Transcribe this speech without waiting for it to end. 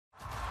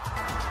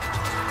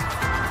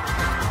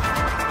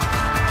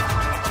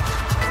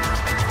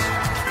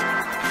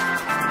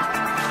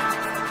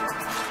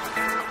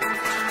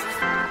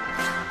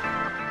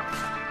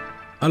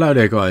Hello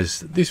there guys,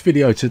 this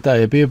video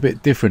today will be a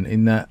bit different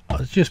in that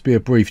it'll just be a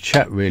brief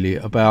chat really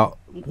about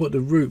what the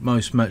route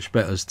most match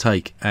bettors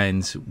take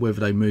and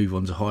whether they move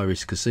on to high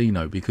risk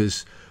casino,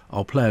 because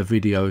I'll play a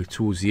video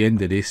towards the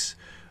end of this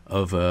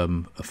of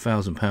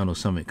 £1,000 or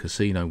something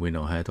casino win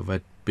I had. I've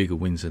had bigger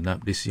wins than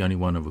that. This is the only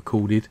one I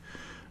recorded,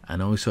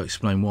 and I also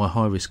explain why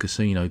high risk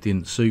casino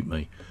didn't suit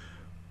me.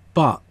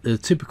 But the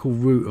typical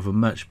route of a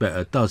match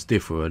bettor does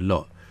differ a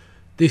lot.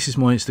 This is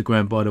my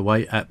Instagram, by the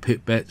way, at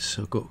 @pitbets.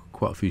 I've got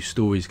quite a few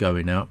stories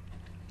going out,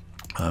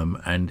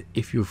 and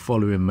if you're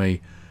following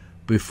me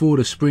before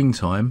the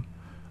springtime,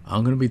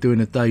 I'm going to be doing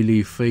a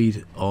daily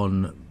feed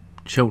on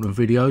Cheltenham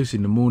videos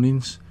in the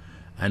mornings,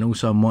 and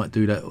also I might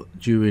do that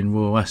during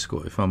Royal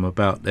Ascot if I'm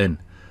about then.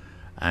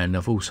 And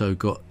I've also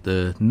got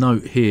the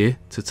note here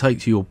to take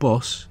to your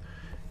boss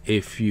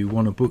if you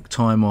want to book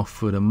time off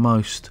for the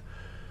most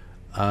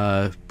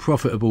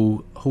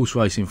profitable horse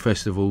racing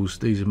festivals.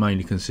 These are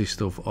mainly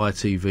consist of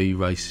ITV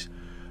race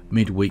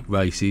midweek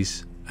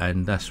races,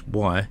 and that's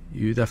why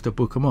you'd have to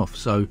book them off.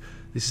 So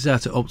this is how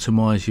to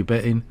optimize your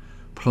betting,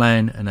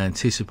 plan and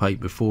anticipate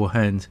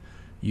beforehand.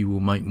 You will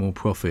make more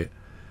profit.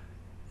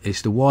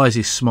 It's the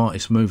wisest,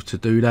 smartest move to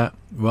do that,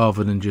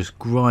 rather than just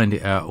grind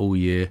it out all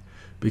year,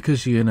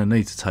 because you're going to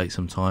need to take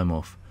some time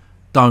off.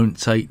 Don't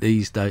take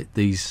these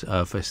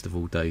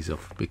festival days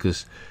off,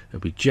 because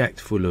they'll be jacked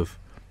full of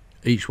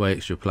each way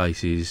extra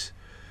places,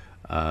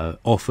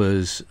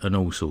 offers and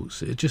all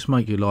sorts. It just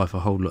make your life a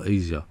whole lot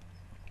easier.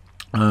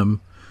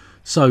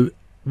 So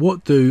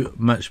what do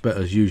match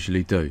bettors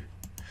usually do?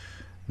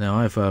 Now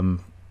I've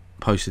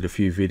posted a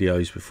few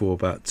videos before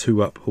about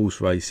 2-up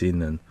horse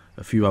racing and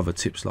a few other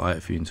tips like that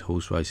if you're into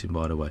horse racing,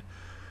 by the way.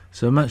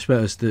 So match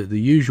bettors, the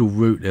usual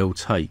route they'll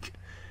take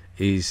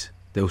is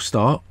they'll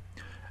start,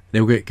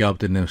 they'll get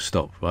gubbed and they'll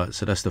stop, right?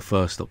 So that's the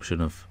first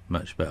option of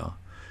match bettor.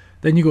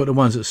 Then you've got the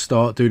ones that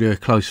start, do their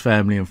close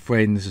family and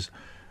friends,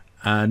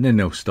 and then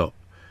they'll stop.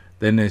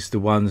 Then there's the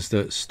ones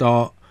that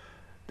start,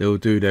 they'll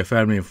do their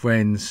family and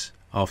friends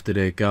after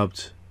they're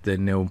gubbed,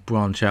 then they'll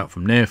branch out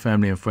from their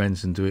family and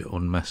friends and do it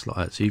en masse like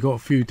that. So you've got a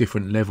few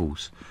different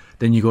levels.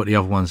 Then you've got the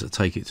other ones that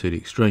take it to the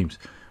extremes,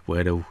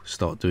 where they'll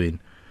start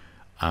doing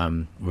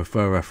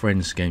refer our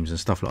friends schemes and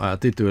stuff like that. I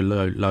did do a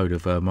load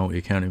of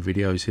multi-accounting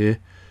videos here.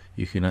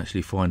 You can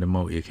actually find a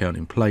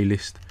multi-accounting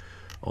playlist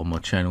on my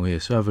channel here,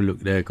 so have a look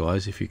there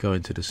guys. If you go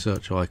into the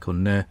search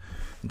icon there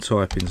and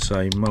type in,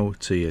 say,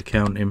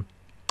 multi-accounting,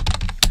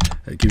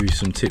 that'll give you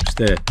some tips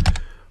there.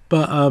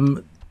 But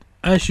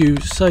as you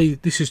say,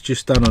 this is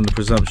just done on the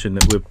presumption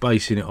that we're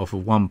basing it off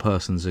of one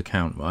person's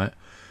account, right?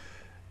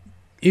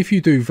 If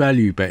you do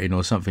value betting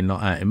or something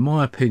like that, in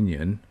my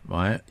opinion,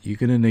 right, you're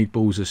going to need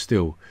balls of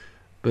steel.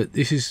 But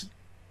this is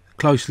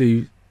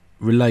closely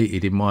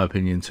related, in my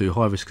opinion, to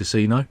high risk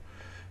casino,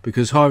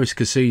 because high risk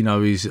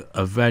casino is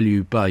a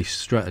value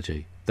based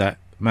strategy that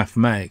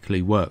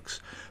mathematically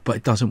works, but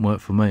it doesn't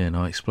work for me, and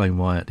I'll explain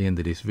why at the end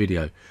of this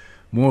video.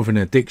 More of an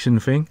addiction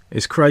thing.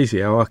 It's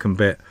crazy how I can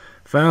bet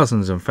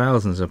thousands and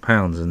thousands of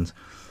pounds and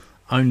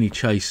only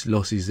chase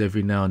losses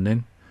every now and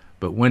then,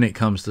 but when it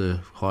comes to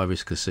high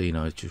risk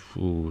casino, it's just,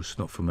 it's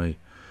not for me,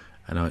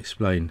 and I'll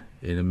explain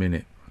in a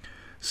minute.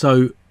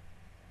 So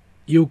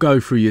you'll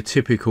go through your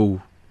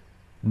typical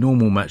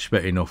normal match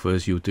betting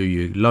offers. You'll do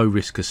your low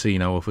risk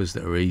casino offers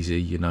that are easy,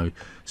 you know,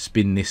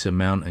 spin this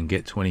amount and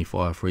get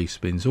 25 free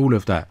spins, all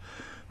of that.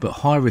 But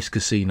high risk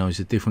casino is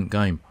a different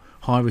game.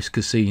 High risk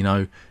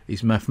casino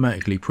is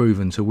mathematically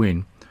proven to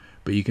win,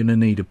 but you're going to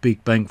need a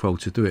big bankroll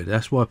to do it.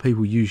 That's why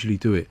people usually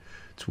do it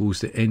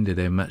towards the end of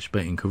their match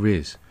betting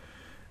careers.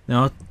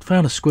 Now, I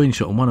found a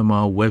screenshot on one of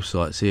my old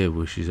websites here,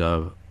 which is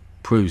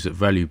proves that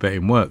value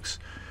betting works.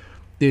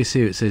 This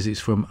here, it says it's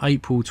from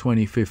April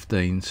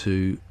 2015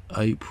 to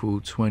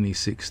April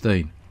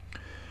 2016,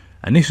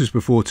 and this was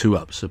before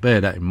 2-ups, so bear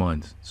that in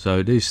mind.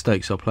 So these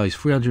stakes, I placed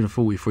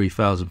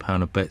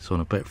 £343,000 of bets on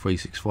a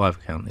Bet365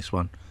 account.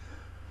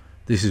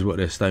 This is what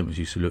their statements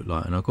used to look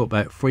like, and I got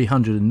back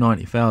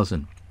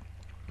 390,000.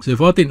 So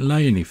if I didn't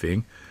lay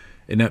anything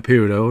in that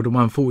period, I would have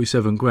won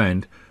 47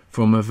 grand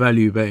from a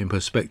value betting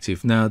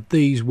perspective. Now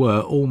these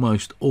were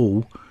almost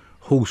all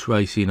horse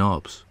racing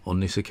arbs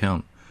on this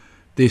account.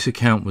 This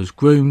account was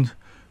groomed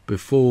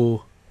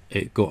before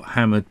it got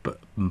hammered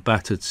and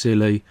battered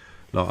silly.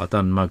 Like, I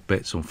done mug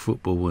bets on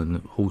football and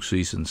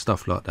horses and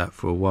stuff like that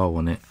for a while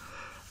on it,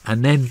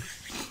 and then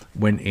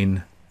went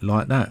in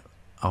like that.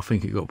 I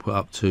think it got put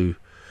up to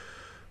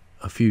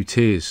a few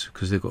tiers,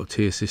 because they've got a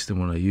tier system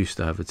when they used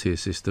to have a tier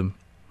system.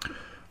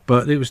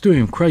 But it was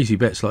doing crazy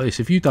bets like this.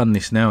 If you'd done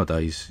this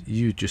nowadays,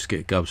 you'd just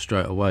get gubbed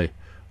straight away.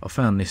 I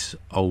found this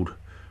old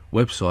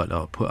website that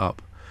I put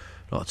up,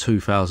 like a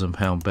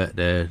 £2,000 bet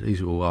there.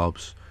 These are all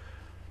arbs.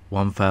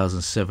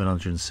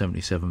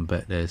 1,777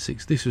 bet there.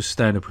 This was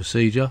standard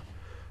procedure,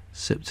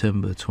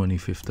 September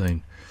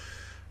 2015.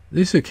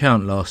 This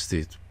account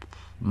lasted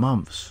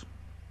months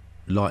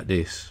like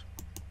this.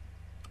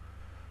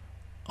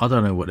 I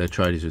don't know what their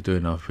traders are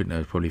doing. I think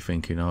they're probably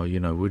thinking, oh, you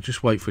know, we'll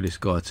just wait for this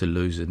guy to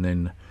lose, and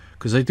then,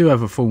 because they do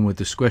have a form of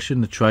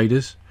discretion, the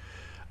traders,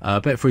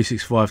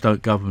 Bet365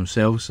 don't govern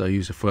themselves. They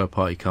use a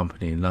third-party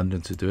company in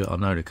London to do it. I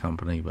know the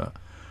company, but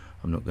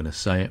I'm not going to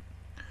say it.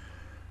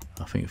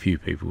 I think a few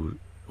people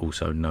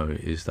also know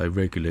it is. They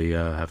regularly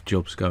have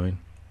jobs going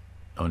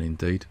on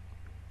Indeed.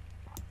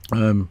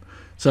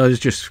 So I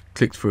just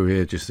clicked through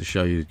here just to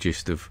show you the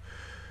gist of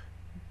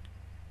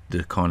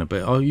the kind of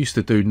bet. I used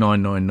to do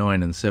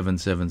 999 and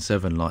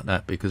 777 like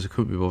that because I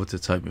couldn't be bothered to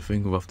take my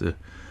finger off the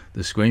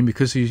screen,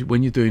 because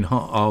when you're doing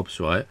hot arbs,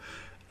 right,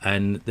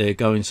 and they're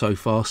going so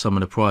fast, some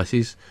of the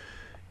prices,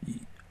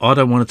 I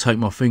don't want to take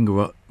my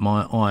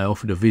eye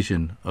off of the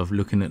vision of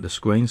looking at the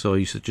screen, so I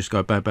used to just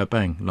go bang bang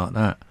bang like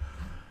that.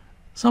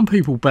 Some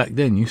people back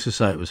then used to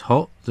say it was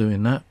hot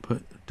doing that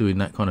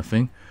kind of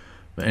thing,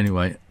 but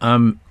anyway,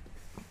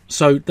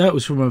 so that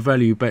was from a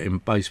value betting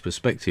based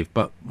perspective.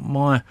 But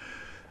my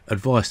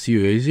advice to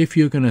you is, if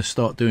you're going to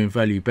start doing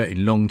value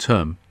betting long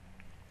term,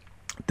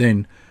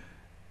 then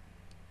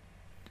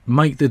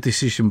make the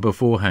decision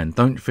beforehand.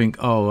 Don't think,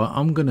 oh,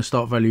 I'm going to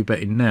start value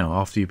betting now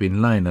after you've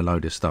been laying a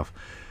load of stuff,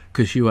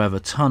 because you have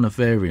a ton of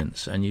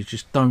variance and you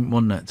just don't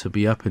want that to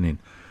be happening.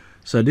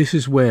 So this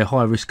is where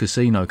high risk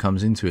casino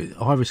comes into it.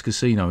 High risk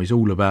casino is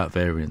all about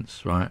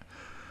variance, right?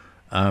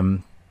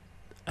 And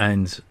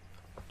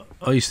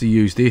I used to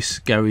use this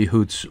Gary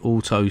Hood's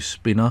auto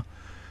spinner,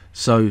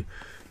 so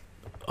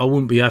I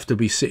wouldn't have to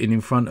be sitting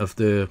in front of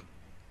the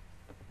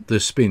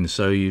spin.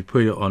 So you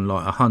put it on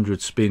like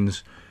 100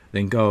 spins,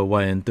 then go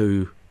away and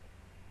do,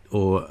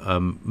 or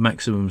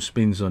maximum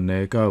spins on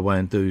there, go away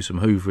and do some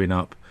hoovering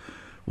up,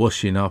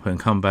 washing up, and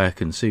come back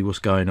and see what's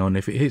going on.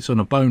 If it hits on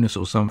a bonus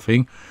or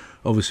something,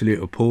 obviously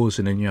it'll pause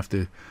and then you have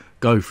to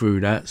go through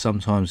that.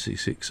 Sometimes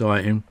it's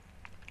exciting,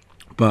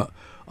 but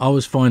I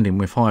was finding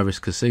with high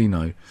risk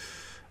casino,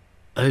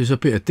 it was a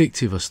bit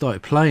addictive. I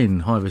started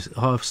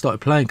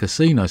playing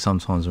casino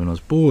sometimes when I was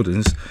bored,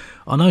 and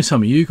I know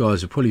some of you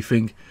guys would probably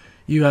think,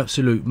 you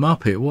absolute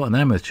muppet, what an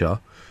amateur,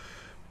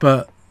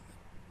 but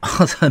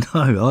I don't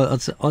know,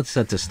 I just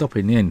had to stop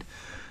in the end.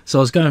 So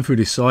I was going through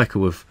this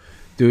cycle of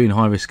doing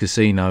high risk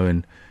casino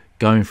and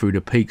going through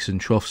the peaks and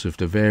troughs of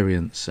the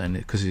variance, and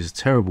because there's a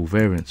terrible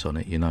variance on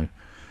it, you know,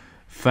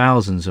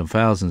 thousands and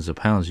thousands of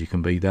pounds you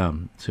can be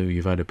down till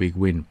you've had a big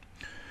win.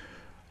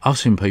 I've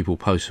seen people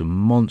post some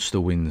monster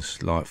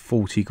wins, like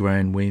 40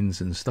 grand wins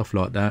and stuff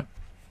like that.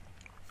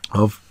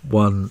 I've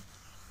won,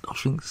 I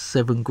think,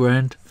 7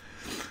 grand.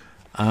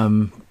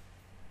 And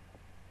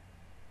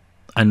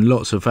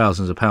lots of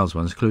thousands of pounds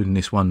ones, including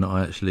this one that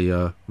I actually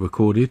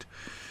recorded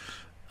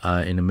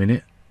in a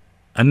minute.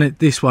 And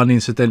this one,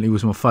 incidentally,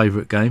 was my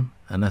favourite game,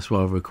 and that's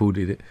why I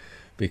recorded it,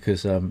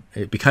 because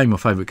it became my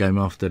favourite game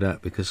after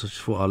that, because I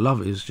just thought, I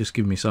love it. It was just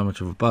giving me so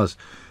much of a buzz.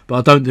 But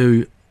I don't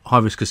do high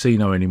risk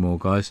casino anymore,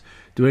 guys.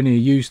 Do any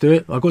of you do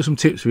it? I've got some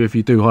tips for you if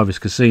you do high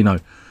risk casino.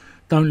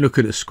 Don't look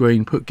at the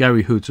screen. Put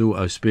Gary Hood's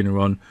auto spinner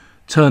on.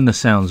 Turn the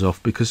sounds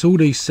off, because all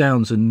these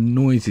sounds and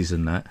noises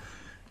and that,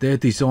 they're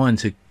designed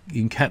to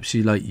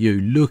encapsulate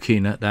you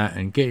looking at that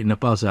and getting the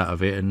buzz out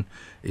of it. And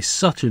it's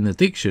such an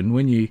addiction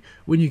when you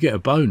get a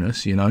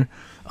bonus. You know,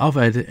 I've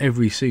had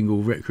every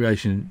single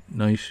recreational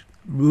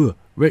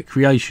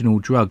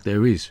drug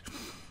there is,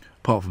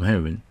 apart from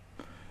heroin,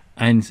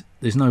 and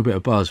there's no better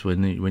buzz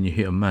when you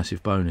hit a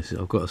massive bonus,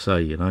 I've got to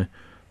say, you know.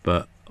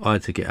 But I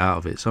had to get out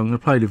of it, so I'm going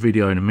to play the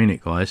video in a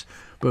minute, guys.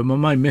 But my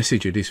main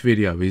message of this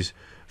video is,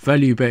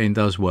 value betting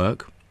does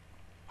work.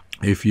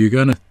 If you're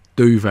going to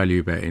do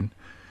value betting,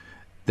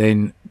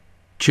 then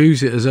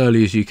choose it as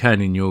early as you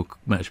can in your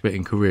match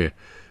betting career,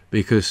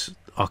 because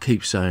I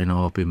keep saying,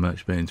 oh, I've been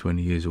match betting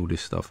 20 years, all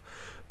this stuff.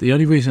 The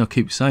only reason I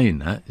keep saying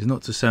that is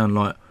not to sound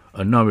like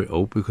I know it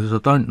all, because I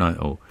don't know it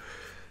all.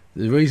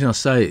 The reason I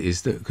say it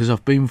is that because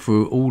I've been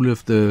through all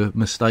of the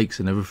mistakes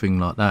and everything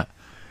like that,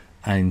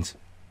 and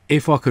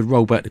if I could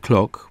roll back the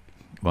clock,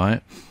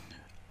 right,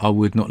 I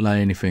would not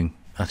lay anything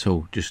at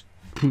all. Just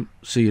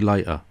see you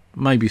later.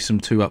 Maybe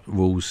some 2-up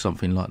rules,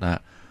 something like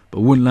that,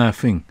 but wouldn't lay a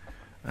thing.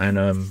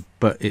 And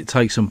but it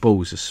takes some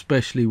balls,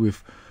 especially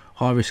with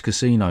high risk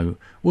casino.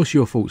 What's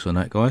your thoughts on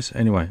that, guys?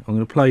 Anyway, I'm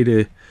going to play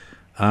the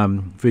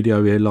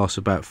video here. Lasts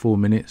about 4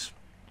 minutes,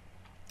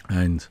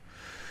 and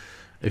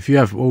if you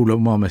have, all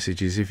of my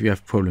messages, if you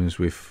have problems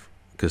with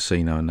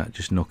casino and that,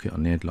 just knock it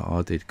on the head like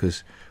I did,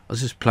 because I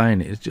was just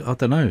playing it. I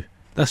don't know,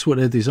 that's what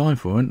they're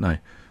designed for, aren't they?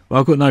 Well,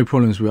 I've got no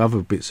problems with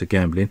other bits of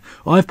gambling.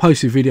 I've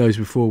posted videos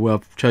before where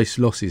I've chased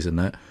losses and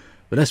that,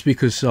 but that's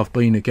because I've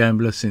been a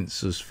gambler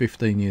since I was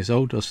 15 years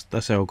old.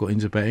 That's how I got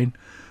into betting.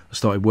 I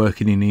started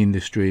working in the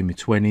industry in my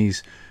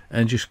 20s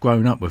and just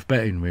grown up with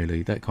betting,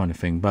 really, that kind of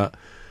thing. But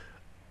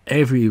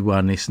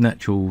everyone, it's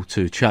natural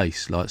to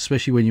chase, like,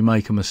 especially when you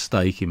make a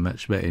mistake in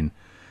match betting,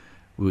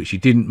 which you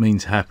didn't mean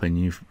to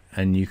happen.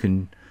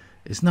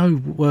 It's no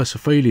worse a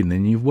feeling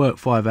than you've worked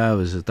 5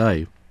 hours a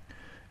day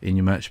in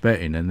your match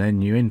betting and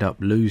then you end up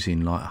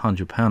losing like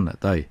 £100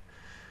 that day.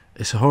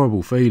 It's a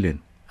horrible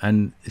feeling,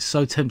 and it's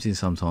so tempting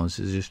sometimes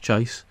to just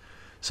chase,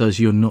 so as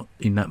you're not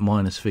in that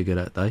minus figure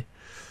that day.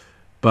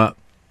 But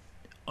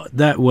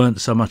that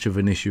weren't so much of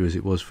an issue as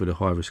it was for the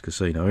high risk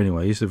casino.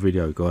 Anyway, here's the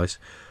video, guys.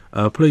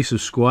 Please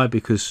subscribe,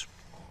 because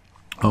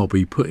I'll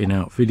be putting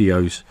out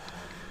videos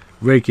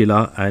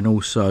regular, and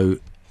also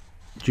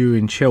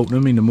during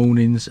Cheltenham in the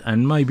mornings,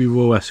 and maybe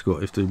Royal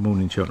Ascot if the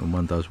morning Cheltenham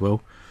one does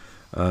well,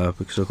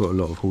 because I've got a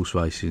lot of horse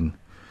racing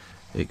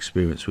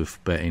experience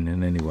with betting.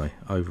 And anyway,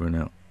 over and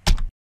out.